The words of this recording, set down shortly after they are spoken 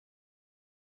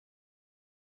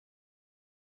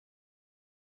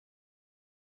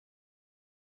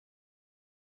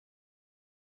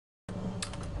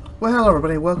Well, hello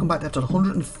everybody, welcome back to episode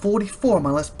 144 of my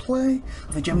Let's Play of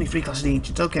the Hegemony III Class of the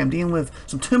Ancients. Okay, I'm dealing with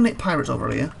some Terminate pirates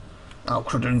over here. Oh,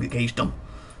 crud, I didn't engage them.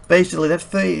 Basically,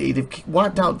 they've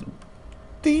wiped out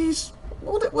these,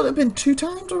 would it have been 2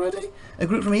 times already? A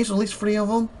group from here, so at least 3 of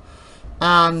them.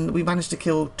 And we managed to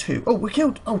kill 2. Oh, we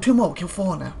killed, 2 more, we killed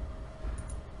 4 now.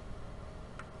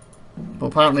 But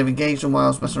apparently we've engaged them while I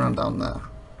was messing around down there.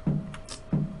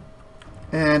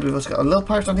 And we've also got a little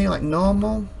pirate down here like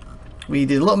normal. We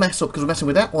did a little mess up because we're messing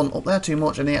with that one up there too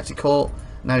much and he actually caught.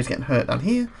 Now he's getting hurt down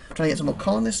here. Trying to get some more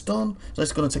colonists done. So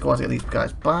it's going to take a while to get these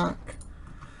guys back.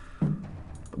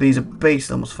 But these are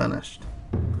basically almost finished.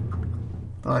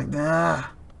 They're like, nah.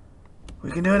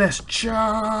 We can do this.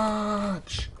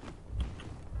 Charge!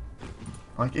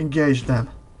 Like, engage them.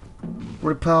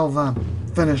 Repel them.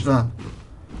 Finish them.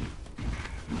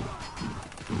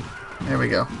 Here we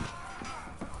go.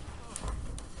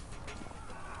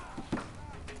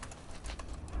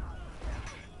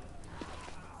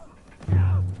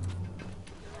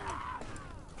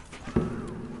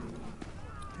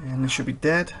 And they should be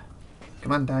dead.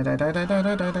 Come on, die, die, die, die, die,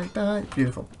 die, die, die, die.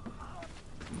 Beautiful.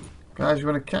 Guys, you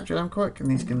want to capture them quick and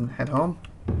these can head home.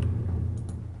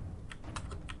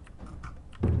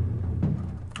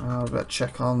 I better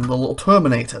check on the little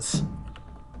Terminators.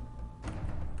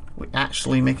 We're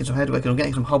actually making some headway because I'm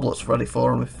getting some hoblets ready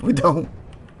for them if we don't.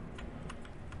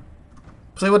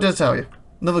 See, what did I tell you?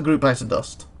 Another group bites of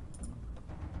dust.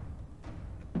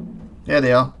 Yeah,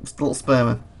 they are. It's the little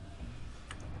spearmen.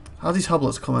 How's these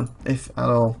hoblets coming, if at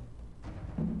all?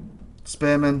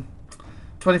 Spearmen.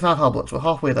 25 hoblets. We're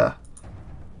halfway there.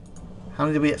 How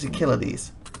many did we actually kill of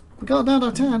these? We got down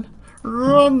to 10.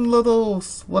 Run,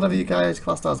 littles! Whatever you guys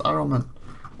classed as arrowmen.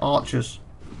 Archers.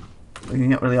 You're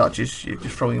not really archers, you're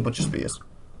just throwing a bunch of spears.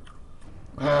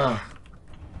 Ah.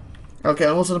 Okay,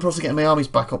 I'm also in the process of getting my armies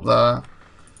back up there.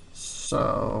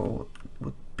 So,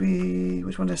 would be...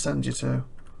 which one did I send you to?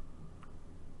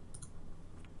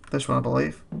 This one, I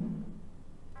believe.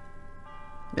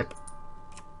 Yep.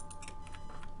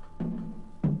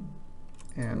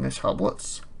 And this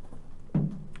hoblets.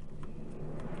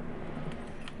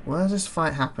 Where's this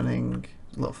fight happening?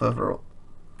 A little further up.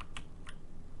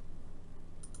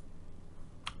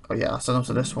 Oh yeah, I'll send them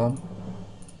to this one.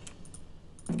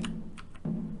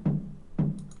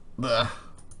 There.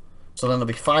 So then there'll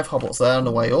be 5 hoblets there on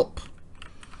the way up.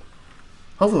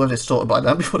 Hopefully when it's sorted by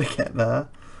then before they get there.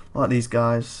 Like these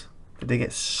guys. Did they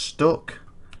get stuck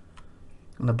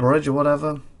on the bridge or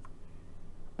whatever?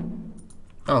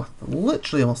 Oh,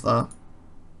 literally almost there.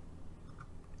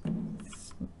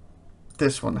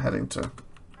 This one heading to.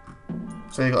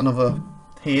 So you got another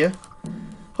here.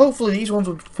 Hopefully these ones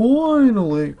would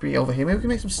finally be over here. Maybe we can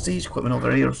make some siege equipment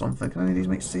over here or something. Can any of these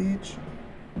make siege?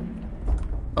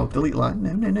 Oh, delete line.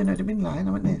 No, didn't mean line.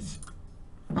 I meant this.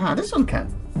 Ah, this one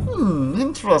can.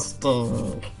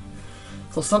 Interesting.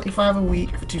 So 75 a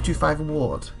week for 225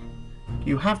 award.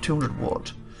 You have 200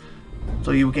 wood.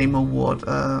 So you gain more wood.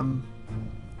 I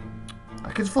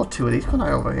could afford 2 of these, couldn't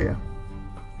I, over here?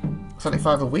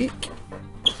 75 a week?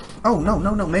 Oh, no,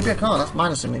 maybe I can't. That's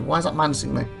minusing me. Why is that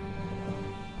minusing me?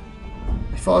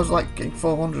 I thought I was like getting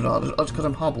 400 odd. Just because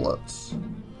I'm hoblets.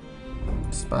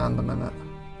 Expand a minute.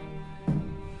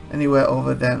 Anywhere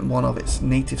over than one of its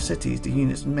native cities, the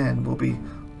unit's men will be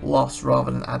lost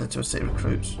rather than added to a city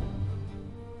recruits.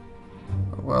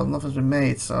 Well, nothing's been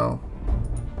made, so...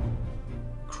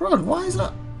 Crud, why is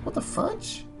that? What the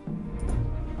fudge?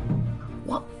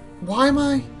 What? Why am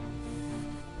I...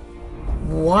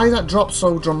 Why that dropped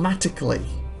so dramatically?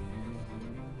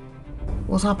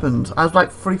 What's happened? I was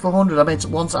like 300-400, I made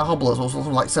one set of hoblets, or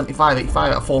something like 75,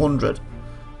 85 out of 400.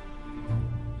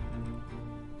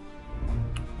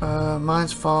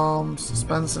 Mines, farms,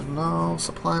 expensive, no.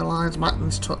 Supply lines,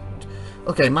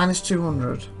 okay, minus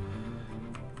 200.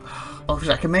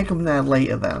 I can make them there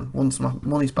later then, once my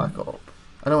money's back up.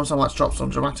 I don't want something like drop so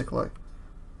dramatically.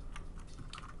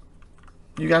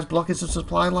 You guys blocking some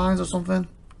supply lines or something?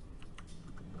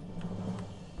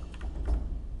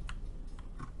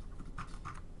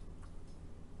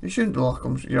 You shouldn't block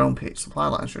them, your own supply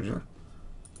lines, should you?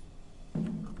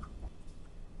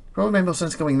 Probably made more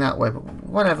sense going that way, but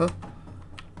whatever.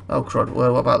 Oh crud,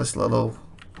 well, what about this little...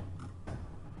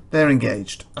 They're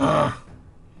engaged. Ah!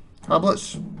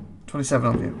 Hoblets?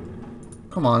 27 of you.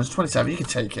 Come on, it's 27. You can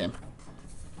take him.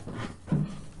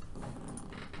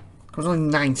 There's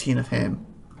only 19 of him.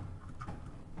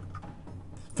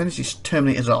 Finish these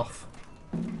Terminators off.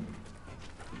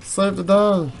 Save the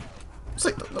day.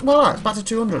 Well, it's back to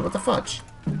 200. What the fudge?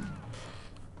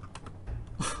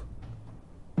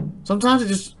 Sometimes it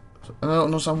just... I don't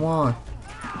understand why.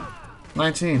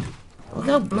 19. Look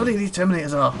how bloody these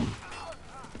Terminators are.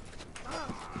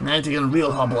 Now you're taking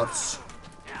real hoblets.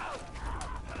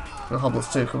 Real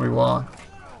hoblets too, can be why.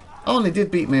 Oh, and they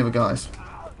did beat me over, guys.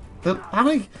 But how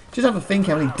many? Just have a think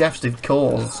how many deaths they've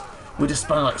caused. We just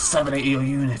spent like 7, 8 of your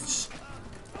units.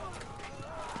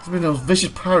 It's been the most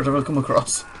vicious pirates I've ever come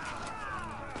across.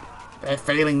 They're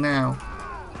failing now.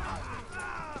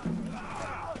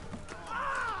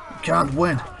 You can't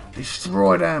win.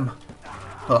 Destroy them.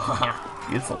 Ha ha ha.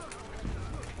 Beautiful.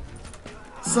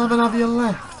 7 of you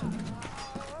left.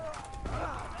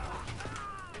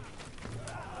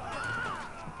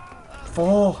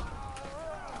 Four.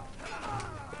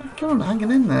 Come on,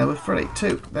 hanging in there with 3,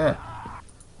 2. There.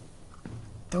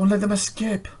 Don't let them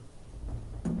escape.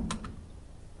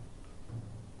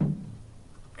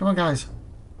 Come on, guys.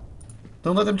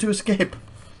 Don't let them two escape.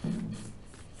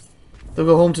 They'll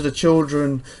go home to the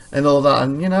children and all that.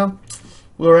 And, you know,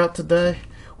 we're out today.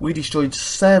 We destroyed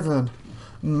 7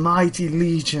 mighty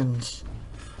legions.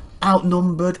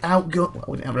 Outnumbered, outgunned. Well,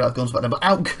 we didn't have outguns back then, but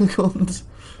outgunned.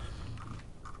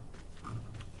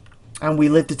 And we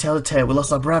lived to tell the tale. We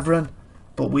lost our brethren,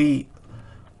 but we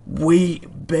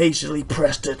basically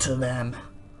pressed it to them.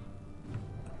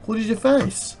 What did you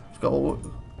face? Forgot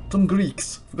some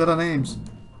Greeks. Forgot our names.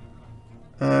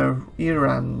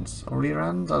 Irans or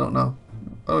Irans? I don't know.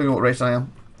 I don't know what race I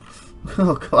am.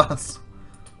 Oh, class.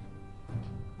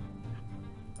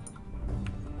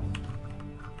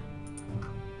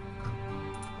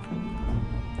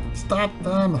 Stop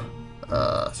them.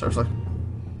 Seriously.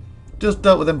 Just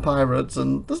dealt with them pirates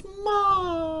and there's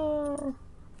more.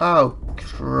 Oh,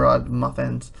 crud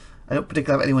muffins. I don't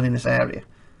particularly have anyone in this area.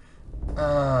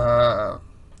 Because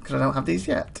I don't have these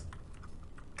yet.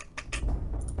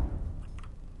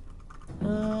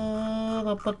 Oh,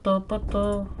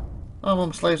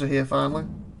 my slaves are here finally.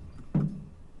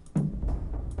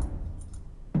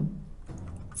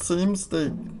 Seems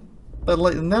they're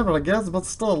later than never, I guess, but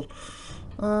still.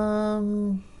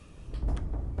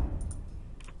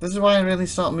 This is why I really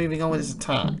start moving on with this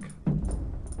attack.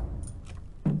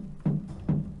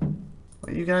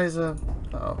 But you guys are...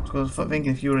 Oh, I was thinking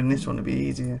if you were in this one it'd be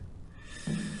easier.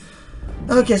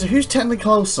 Okay, so who's technically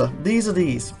closer? These are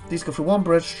these. These go through one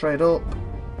bridge straight up.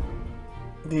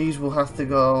 These will have to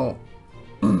go...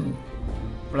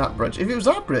 for that bridge. If it was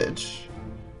that bridge...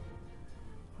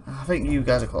 I think you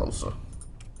guys are closer.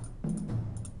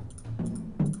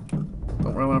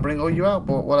 Don't really want to bring all you out,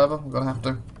 but whatever. We're going to have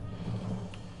to.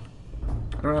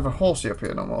 I don't have a horsey up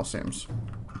here no more, seems.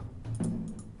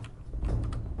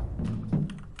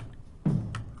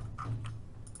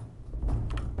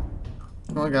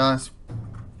 Come on, guys.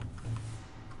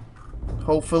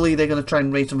 Hopefully they're going to try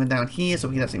and raid something down here so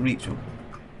we can actually reach them.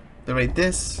 If they raid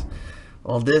this,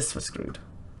 or this, we're screwed.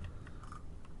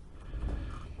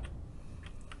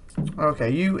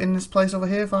 Okay, you in this place over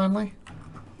here finally?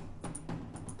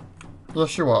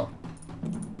 Yes, you are.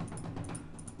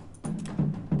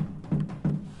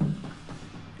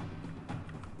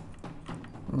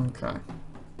 Okay.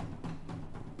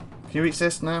 Can you reach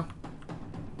this now?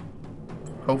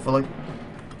 Hopefully.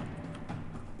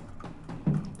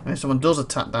 And if someone does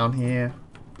attack down here,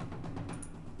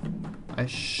 I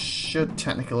should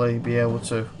technically be able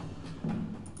to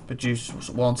produce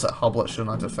one set of hoblets, shouldn't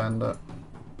I, defend it?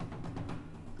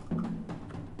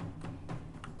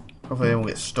 Hopefully they won't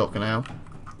get stuck now.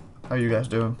 How are you guys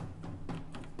doing?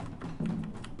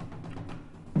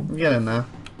 Get in there.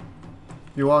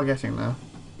 You are getting there.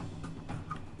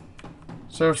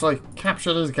 Seriously,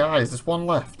 capture those guys. There's one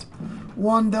left.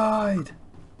 One died.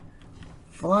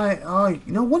 Fly. Oh,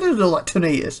 no wonder they're like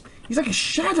Terminators. He's like a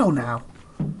shadow now.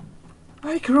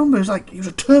 Hey, Karumba was like, he was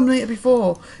a Terminator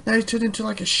before. Now he's turned into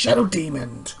like a shadow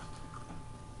demon.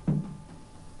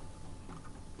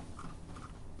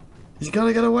 He's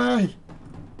gonna get away.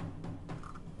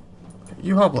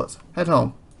 You hoblets, head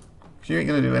home. Cause you ain't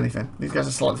gonna do anything. These guys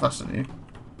are slightly faster than you.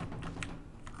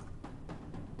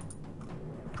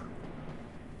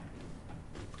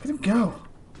 Look at him go.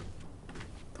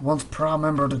 The once proud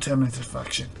member of the Terminator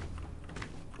faction.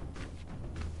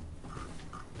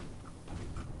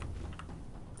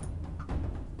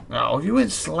 Oh, if you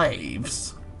weren't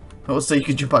slaves, I would say you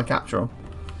could jump out and capture them.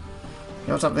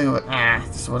 You know something like,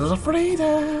 this is what I was afraid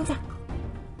of.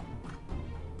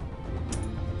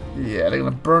 Yeah, they're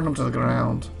gonna burn them to the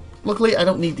ground. Luckily, I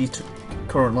don't need these two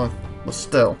currently, but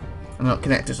still. I'm not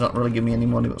connected, so not really giving me any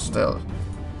money, but still.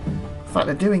 The fact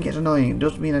they're doing it annoying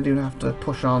does mean I do have to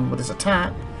push on with this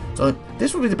attack. So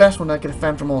this would be the best one that I can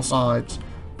defend from all sides,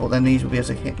 but then these will be able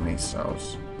to hit me, so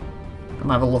I'm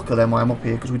gonna have a look at them while I'm up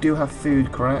here, because we do have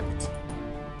food, correct?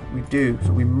 We do,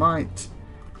 so we might...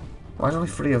 Why is only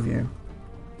 3 of you?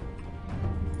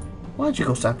 Why'd you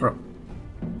go separate?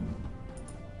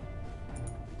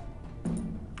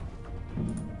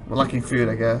 We're lacking food,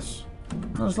 I guess.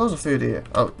 Oh, there's loads of food here.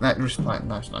 Oh, resupply.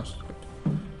 Nice, nice.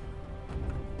 Good.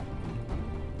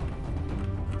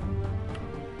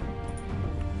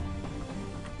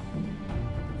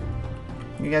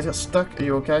 You guys got stuck? Are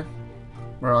you okay?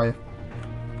 Where are you?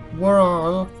 Where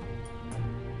are you?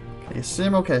 Okay, you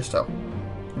seem okay still.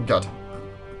 Good.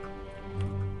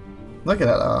 Look at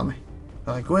that army.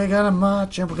 Like, we're gonna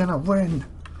march and we're gonna win.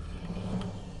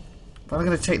 But I'm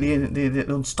gonna take the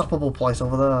unstoppable place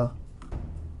over there.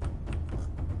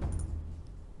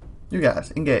 You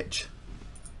guys, engage.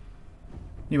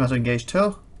 You might as well engage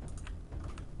too.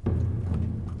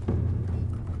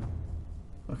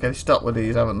 Okay, they stopped with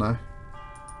these, haven't they?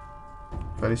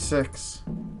 36.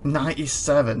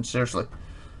 97, seriously.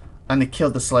 And they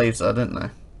killed the slaves there, didn't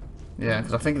they? Yeah,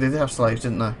 because I think they did have slaves,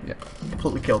 didn't they? Yeah,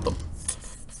 completely killed them.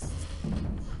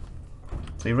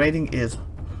 So your rating is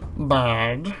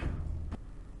bad. If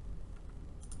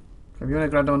you want to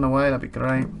grab them on the way, that'd be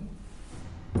great.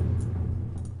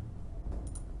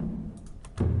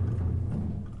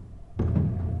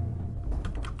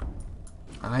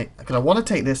 Because I want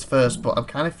to take this first, but I'm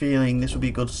kind of feeling this would be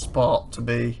a good spot to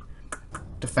be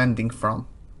defending from.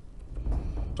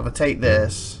 So if I take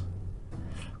this,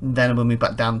 then we'll move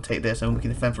back down and take this, and we can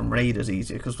defend from raiders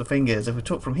easier. Because the thing is, if we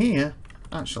took from here,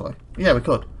 actually, yeah, we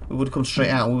could. We would have come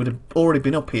straight out. We would have already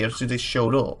been up here as soon as they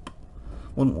showed up,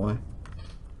 wouldn't we?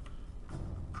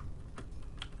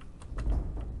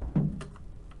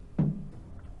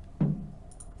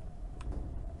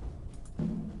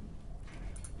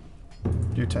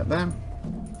 You attack them.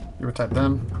 You attack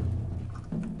them.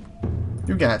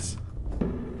 You guys,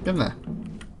 get in there.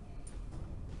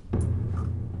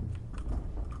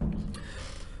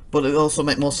 But it also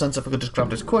make more sense if I could just grab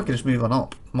this quick and just move on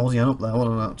up. Mosey on up there,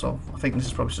 wouldn't it? So I think this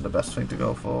is probably the best thing to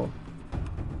go for.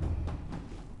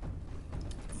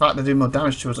 The fact they're doing more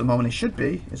damage to us at the moment it should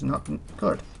be is not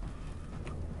good.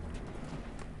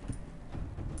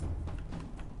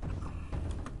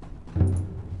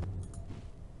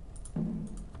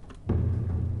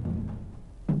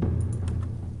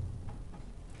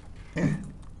 Yeah,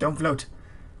 don't float.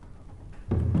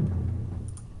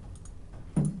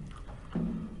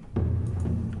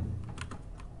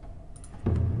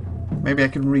 Maybe I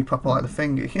can repopulate the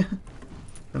finger here.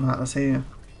 The matters here.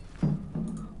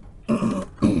 Because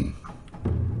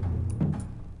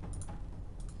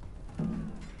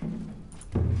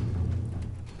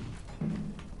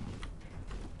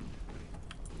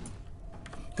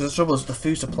the trouble is the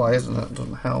food supply, isn't it? It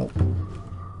doesn't help.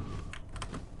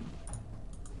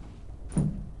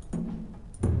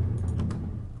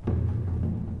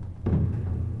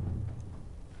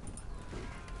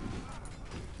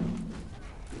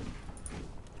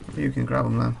 You can grab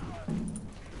them then.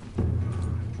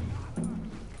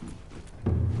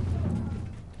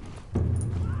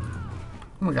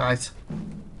 Come on, guys.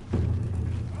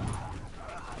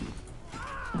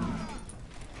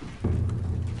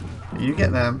 You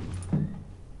get them.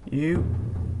 You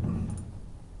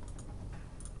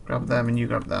grab them and you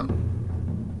grab them.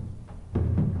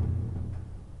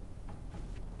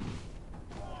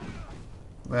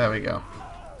 There we go.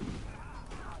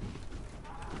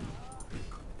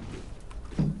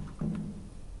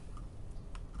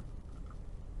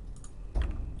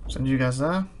 Send you guys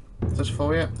there. Is this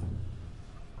full yet?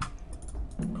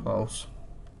 Close.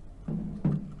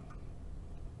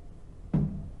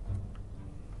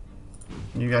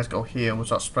 You guys go here and we'll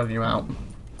start spreading you out.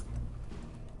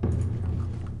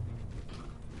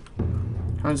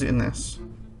 How is it in this?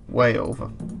 Way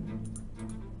over.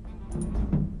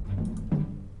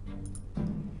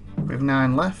 We have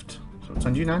 9 left, so I'll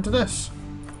send you 9 to this.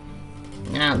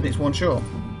 Yeah, it's one short.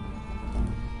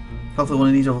 Hopefully one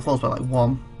of these overflows by like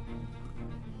 1.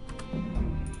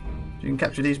 If you can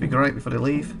capture these, would be great before they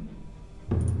leave.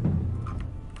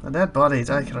 The dead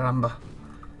bodies, I can remember.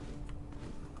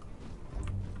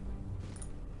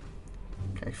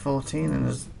 Okay, 14, and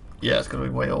there's... yeah, it's going to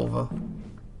be way over.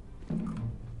 I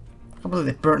can't believe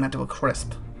they burnt that to a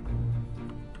crisp.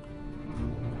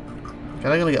 Okay,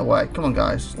 they're going to get away. Come on,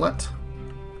 guys. Let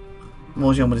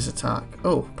Mosey on with this attack.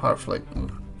 Oh, pirate fleet.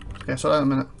 Okay, so that in a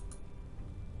minute.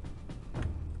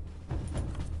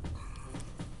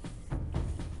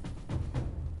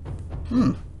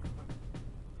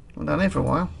 Been down here for a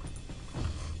while.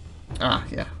 Ah,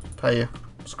 yeah. Pay you.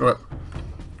 Screw it.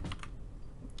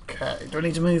 Okay, do I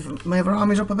need to move my other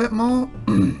armies up a bit more?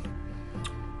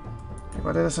 If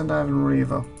I did, I send Ivan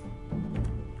Reaver.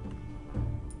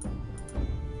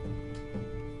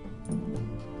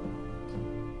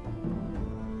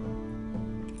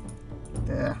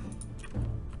 There.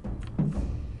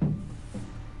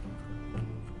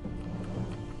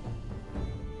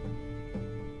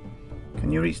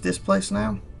 Can you reach this place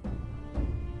now?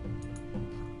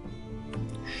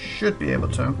 Should be able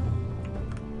to.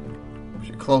 If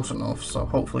you're close enough, so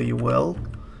hopefully you will.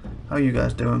 How are you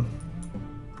guys doing?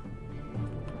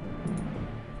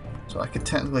 So I could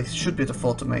technically should be able to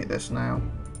afford to make this now.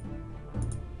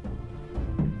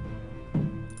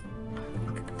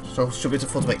 So should be able to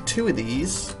afford to make 2 of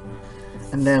these,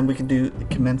 and then we can do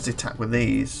commence the attack with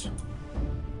these.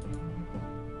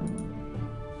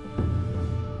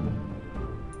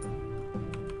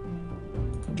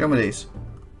 Go with these.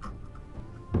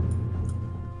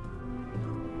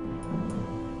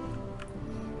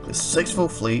 There's 6 full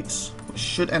fleets, which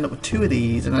should end up with 2 of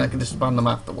these, and then I can disband them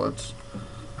afterwards.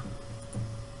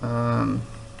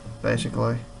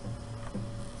 Basically.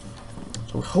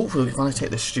 So hopefully we can finally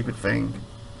take this stupid thing.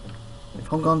 We've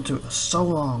hung on to it for so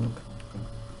long.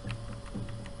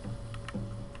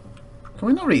 Can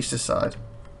we not reach this side?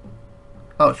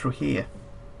 Oh, it's through here.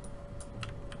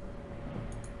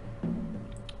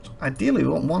 So ideally, we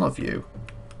want one of you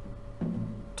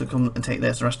to come and take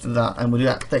this, the rest of that, and we'll do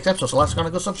that next episode. So, last kind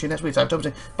of good stuff. See you next week. Bye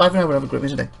for now. We'll have a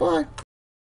great day. Bye.